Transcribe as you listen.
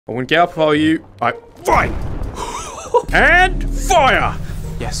I won't get up if I were you. Alright, fine! And fire!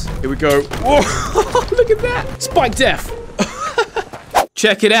 Yes, here we go. Whoa, look at that! Spike death!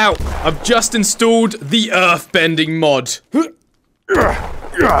 Check it out! I've just installed the earthbending mod.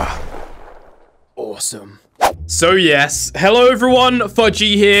 Awesome. So yes, hello everyone,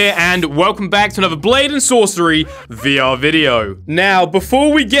 Fudgy here, and welcome back to another Blade and Sorcery VR video. Now,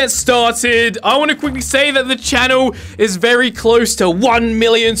 before we get started, I want to quickly say that the channel is very close to 1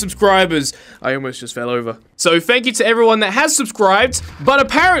 million subscribers. I almost just fell over. So thank you to everyone that has subscribed, but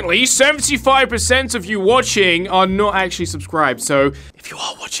apparently 75% of you watching are not actually subscribed. So if you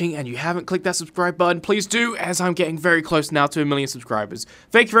are watching and you haven't clicked that subscribe button, please do, as I'm getting very close now to 1 million subscribers.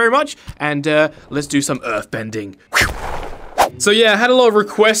 Thank you very much, and let's do some earthbending. So yeah, I had a lot of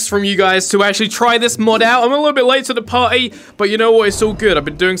requests from you guys to actually try this mod out. I'm a little bit late to the party, but you know what, it's all good. I've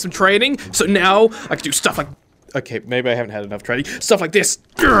been doing some training, so now I can do stuff like... Okay, maybe I haven't had enough training. Stuff like this.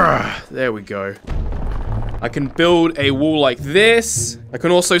 There we go. I can build a wall like this. I can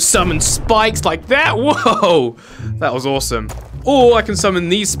also summon spikes like that. Whoa! That was awesome. Or I can summon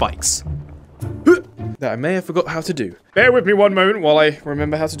these spikes. That I may have forgot how to do. Bear with me one moment while I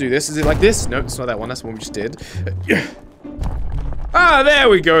remember how to do this. Is it like this? No, it's not that one. That's the one we just did. Ah, there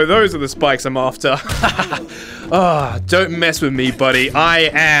we go. Those are the spikes I'm after. Ah, don't mess with me, buddy. I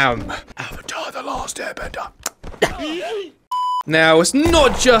am Avatar the Last Airbender. Now, it's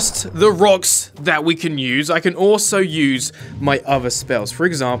not just the rocks that we can use. I can also use my other spells. For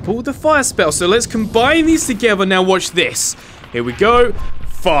example, the fire spell. So let's combine these together. Now watch this. Here we go.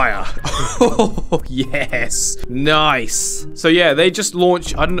 Fire. Oh, yes. Nice. So yeah, they just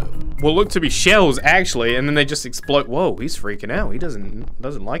launch, I don't know, well, look to be shells actually, and then they just explode. Whoa, he's freaking out. He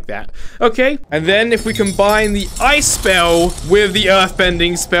doesn't like that. Okay, and then if we combine the ice spell with the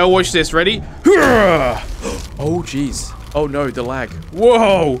earthbending spell, watch this, ready? Oh, jeez. Oh no, the lag.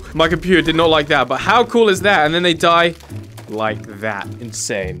 Whoa, my computer did not like that, but how cool is that? And then they die like that.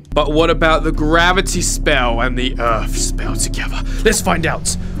 Insane. But what about the gravity spell and the earth spell together? Let's find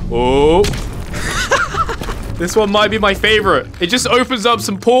out. Oh. This one might be my favorite. It just opens up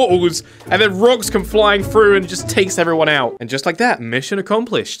some portals and then rocks come flying through and just takes everyone out. And just like that, mission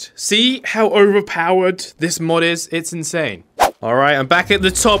accomplished. See how overpowered this mod is? It's insane. All right, I'm back at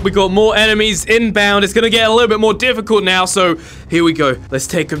the top. We got more enemies inbound. It's gonna get a little bit more difficult now, so here we go. Let's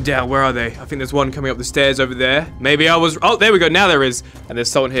take them down. Where are they? I think there's one coming up the stairs over there. Maybe I was... Oh, there we go. Now there is. And there's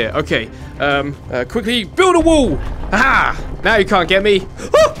someone here. Okay. Quickly build a wall. Aha! Now you can't get me.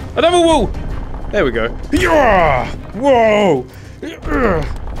 Oh, another wall. There we go. Yeah! Whoa!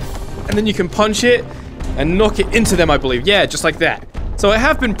 And then you can punch it and knock it into them, I believe. Yeah, just like that. So I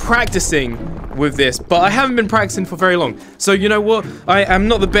have been practicing with this, but I haven't been practicing for very long. So you know what? I am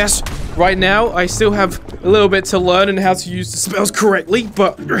not the best right now. I still have a little bit to learn and how to use the spells correctly,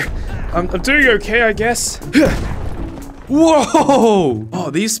 but I'm doing okay, I guess. Whoa! Oh,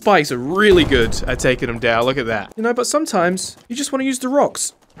 these spikes are really good at taking them down. Look at that. You know, but sometimes you just want to use the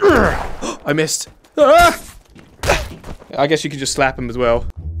rocks. I missed. I guess you can just slap them as well.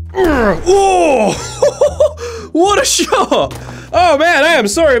 Oh! What a shot! Oh man, I am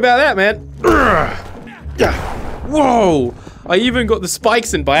sorry about that, man. Whoa! I even got the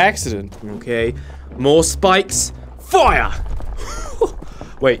spikes in by accident. Okay, more spikes. Fire!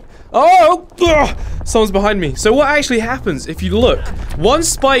 Wait. Oh! Someone's behind me. So what actually happens if you look? One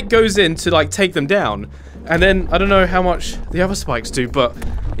spike goes in to like take them down, and then I don't know how much the other spikes do, but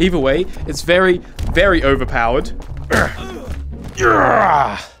either way, it's very, very overpowered.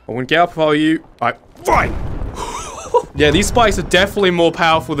 I wouldn't get up if I were you. Alright, fine! Yeah, these spikes are definitely more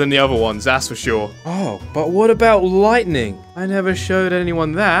powerful than the other ones, that's for sure. Oh, but what about lightning? I never showed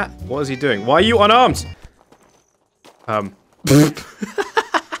anyone that. What is he doing? Why are you unarmed? What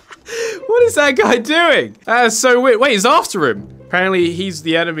is that guy doing? That is so weird. Wait, he's after him. Apparently, he's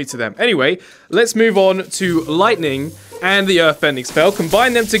the enemy to them. Anyway, let's move on to lightning and the earthbending spell.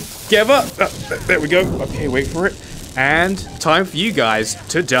 Combine them together. There we go. Okay, wait for it. And time for you guys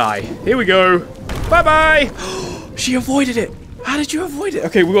to die. Here we go. Bye-bye. She avoided it. How did you avoid it?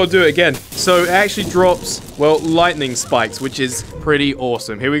 Okay, we gotta do it again. So it actually drops, well, lightning spikes, which is pretty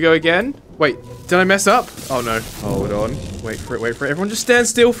awesome. Here we go again. Wait, did I mess up? Oh no. Hold on. Wait for it, wait for it. Everyone just stand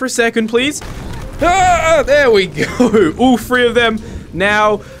still for a second, please. Ah, there we go. All three of them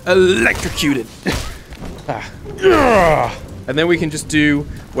now electrocuted. And then we can just do,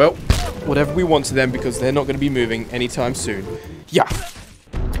 well, whatever we want to them because they're not gonna be moving anytime soon. Yeah.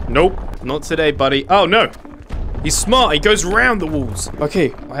 Nope, not today, buddy. Oh no. He's smart, he goes around the walls.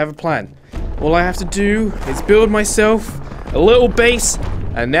 Okay, I have a plan. All I have to do is build myself a little base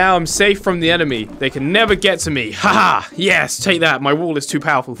And now I'm safe from the enemy. They can never get to me. Haha! Yes, take that. My wall is too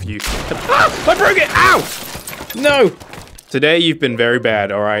powerful for you. Ah! I broke it! Ow! No! Today you've been very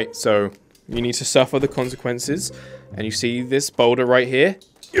bad, alright? So, you need to suffer the consequences. And you see this boulder right here?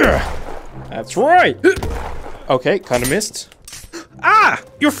 Yeah! That's right! Okay, kind of missed. Ah!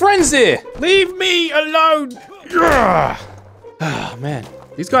 Your friend's here! Leave me alone! Yeah! Ah, man.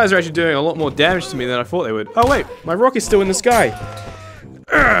 These guys are actually doing a lot more damage to me than I thought they would. Oh, wait. My rocket's still in the sky.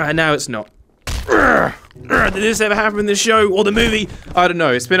 And now it's not. Did this ever happen in the show or the movie? I don't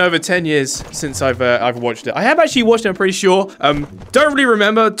know. It's been over 10 years since I've watched it. I have actually watched it, I'm pretty sure. Don't really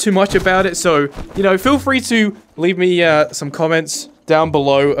remember too much about it, so, you know, feel free to leave me some comments down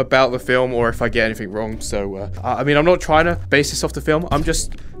below about the film or if I get anything wrong. So, I mean, I'm not trying to base this off the film. I'm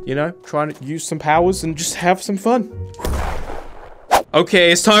just, you know, trying to use some powers and just have some fun.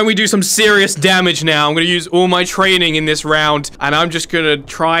 Okay, it's time we do some serious damage now. I'm gonna use all my training in this round, and I'm just gonna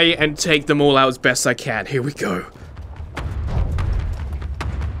try and take them all out as best I can. Here we go.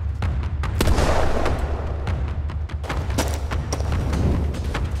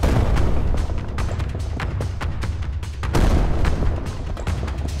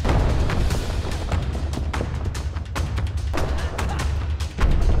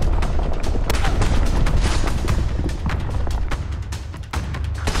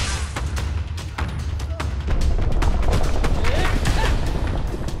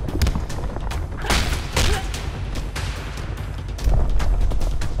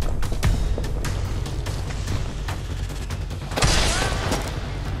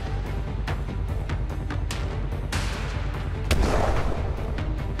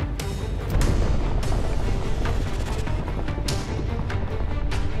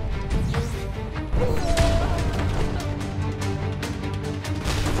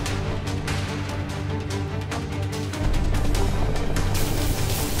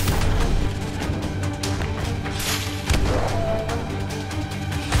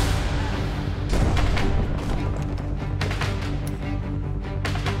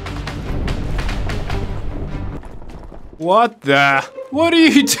 What the? What are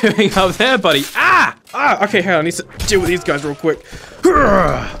you doing up there, buddy? Ah! Ah! Okay, hang on. I need to deal with these guys real quick.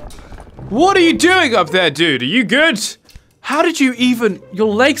 What are you doing up there, dude? Are you good? How did you even...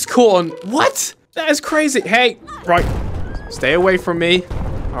 Your legs caught on... What? That is crazy. Hey, right. Stay away from me.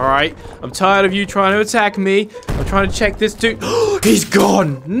 Alright. I'm tired of you trying to attack me. I'm trying to check this dude. He's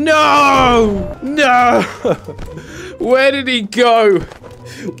gone! No! No! Where did he go?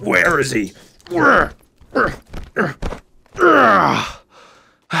 Where is he?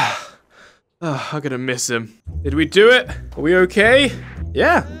 I'm gonna miss him. Did we do it? Are we okay?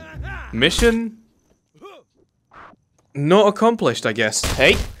 Yeah. Mission not accomplished, I guess.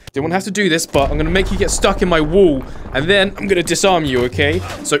 Hey, didn't have to do this, but I'm gonna make you get stuck in my wall, and then I'm gonna disarm you, okay?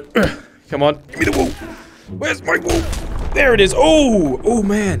 So, come on, give me the wall. Where's my wall? There it is. Oh, oh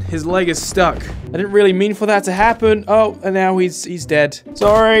man, his leg is stuck. I didn't really mean for that to happen. Oh, and now he's dead.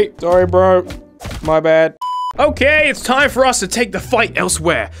 Sorry, bro. My bad. Okay, it's time for us to take the fight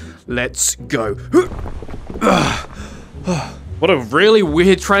elsewhere. Let's go. What a really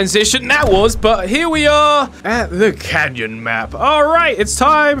weird transition that was, but here we are at the canyon map. All right, it's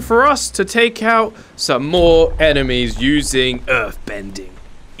time for us to take out some more enemies using earthbending.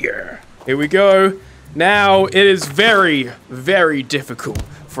 Yeah. Here we go. Now, it is very, very difficult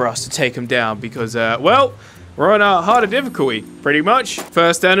for us to take them down because, well, we're on a harder difficulty, pretty much.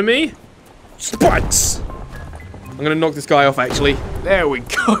 First enemy, spikes. I'm gonna knock this guy off, actually. There we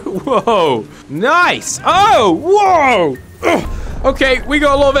go. Whoa. Nice. Oh, whoa. Ugh. Okay, we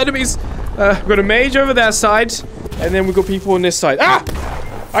got a lot of enemies. We've got a mage over that side, and then we've got people on this side. Ah!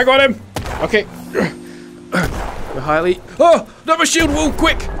 I got him. Okay. We're highly... Oh, another shield wall,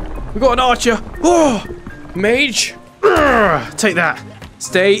 quick. We got an archer. Oh, mage. Take that.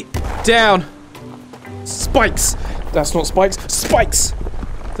 Stay down. Spikes. That's not spikes. Spikes.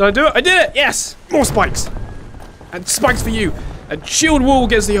 Did I do it? I did it. Yes. More spikes. And spikes for you. And shield wall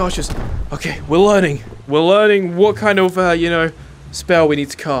against the archers. Okay, we're learning. We're learning what kind of, you know, spell we need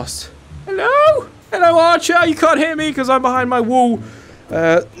to cast. Hello? Hello, archer. You can't hit me because I'm behind my wall.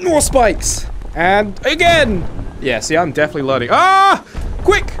 More spikes. And again. Yeah, see, I'm definitely learning. Ah!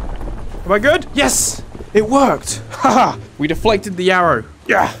 Quick! Am I good? Yes! It worked. Haha! We deflected the arrow.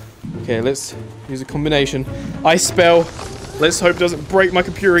 Yeah. Okay, let's use a combination. Ice spell. Let's hope it doesn't break my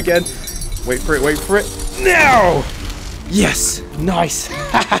computer again. Wait for it, wait for it. Now! Yes! Nice!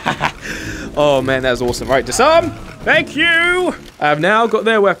 Oh man, that was awesome. Right, disarm! Thank you. I have now got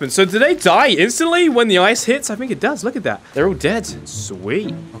their weapons. So do they die instantly when the ice hits? I think it does. Look at that. They're all dead.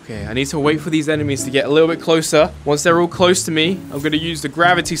 Sweet. Okay, I need to wait for these enemies to get a little bit closer. Once they're all close to me, I'm going to use the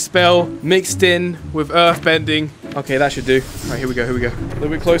gravity spell mixed in with earth bending. Okay, that should do. All right, here we go. Here we go. A little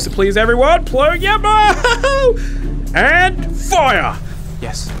bit closer, please, everyone. And fire.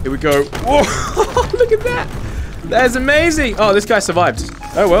 Yes, here we go. Whoa, look at that. That is amazing. Oh, this guy survived.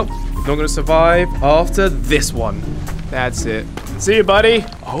 Oh, well. Not going to survive after this one. That's it. See you, buddy.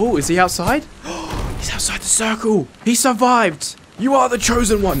 Oh, is he outside? He's outside the circle. He survived. You are the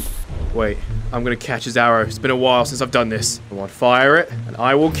chosen one. Wait, I'm going to catch his arrow. It's been a while since I've done this. I want to fire it, and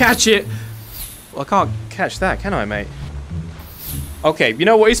I will catch it. Well, I can't catch that, can I, mate? Okay, you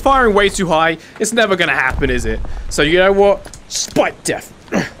know what? He's firing way too high. It's never going to happen, is it? So, you know what? Spike death.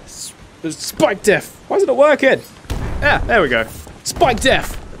 Spike death. Why is it not working? Yeah, there we go. Spike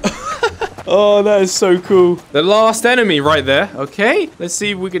death. Oh, that is so cool. The last enemy right there. Okay, let's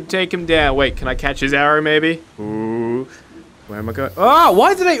see if we can take him down. Wait, can I catch his arrow maybe? Ooh, where am I going? Oh,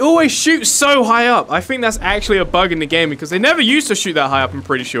 why do they always shoot so high up? I think that's actually a bug in the game because they never used to shoot that high up, I'm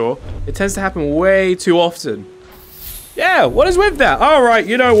pretty sure. It tends to happen way too often. Yeah, what is with that? All right,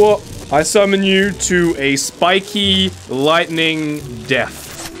 you know what? I summon you to a spiky lightning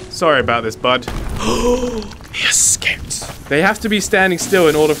death. Sorry about this, bud. He escaped. They have to be standing still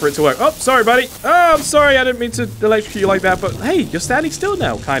in order for it to work. Oh, sorry, buddy. Oh, I'm sorry. I didn't mean to electrocute you like that, but hey, you're standing still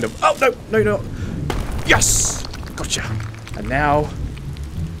now, kind of. Oh, no, no, no. Yes! Gotcha. And now...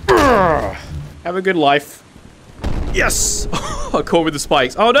 have a good life. Yes! I caught with the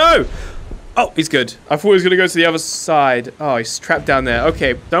spikes. Oh, no! Oh, he's good. I thought he was going to go to the other side. Oh, he's trapped down there.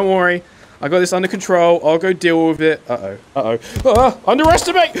 Okay, don't worry. I got this under control. I'll go deal with it. Uh-oh. Uh-oh.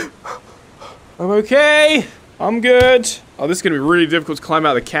 Underestimate! I'm okay. I'm good. Oh, this is going to be really difficult to climb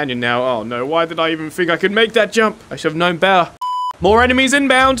out of the canyon now. Oh, no. Why did I even think I could make that jump? I should have known better. More enemies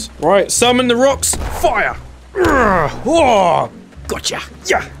inbound. Right, summon the rocks. Fire. Oh, gotcha.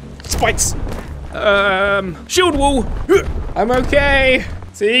 Yeah. Spikes. Shield wall. I'm okay.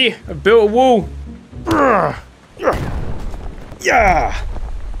 See? I built a wall. Yeah.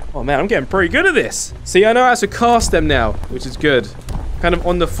 Oh, man. I'm getting pretty good at this. See, I know how to cast them now, which is good. Kind of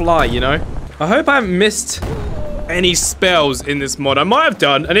on the fly, you know? I hope I haven't missed any spells in this mod. I might have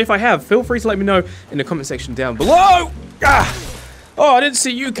done, and if I have, feel free to let me know in the comment section down below. Oh, I didn't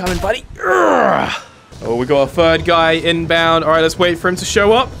see you coming, buddy. Oh, we got a third guy inbound. All right, let's wait for him to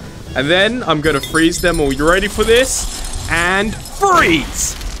show up, and then I'm gonna freeze them. Are you ready for this? And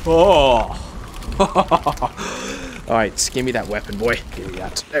freeze! Oh. All right, give me that weapon, boy. Give me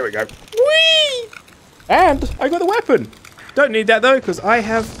that. There we go. Whee! And I got the weapon. Don't need that though, because I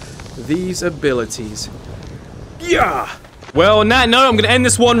have these abilities. Yeah. Well, on that note, I'm going to end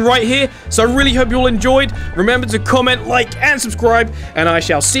this one right here. So I really hope you all enjoyed. Remember to comment, like, and subscribe. And I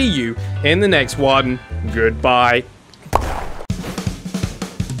shall see you in the next one. Goodbye.